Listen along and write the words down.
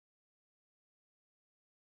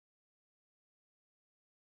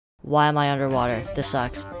Why am I underwater? This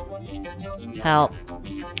sucks. Help.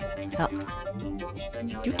 Help.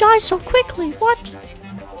 You die so quickly, what?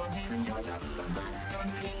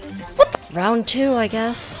 What the? Round 2, I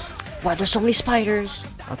guess. Why there's so many spiders?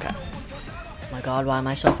 Okay. Oh my god, why am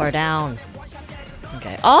I so far down?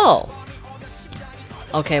 Okay. Oh!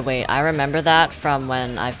 Okay, wait, I remember that from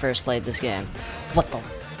when I first played this game. What the?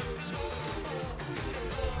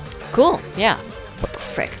 Cool, yeah. What the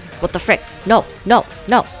frick? What the frick? No, no,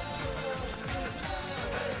 no!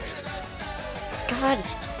 God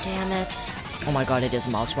damn it. Oh my god, it is a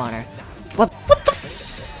mouse spawner. What the f—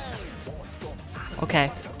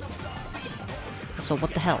 Okay. So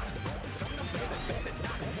what the hell?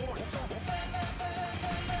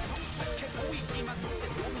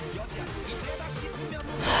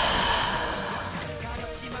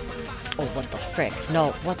 Oh, what the frick?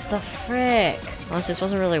 No, what the frick? Honestly, this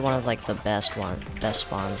wasn't really one of like the best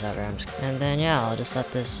spawns ever. And then yeah, I'll just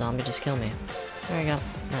let this zombie just kill me. There we go.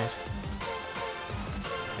 Nice.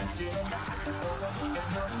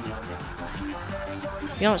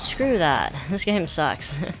 You know, screw that. This game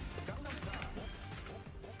sucks.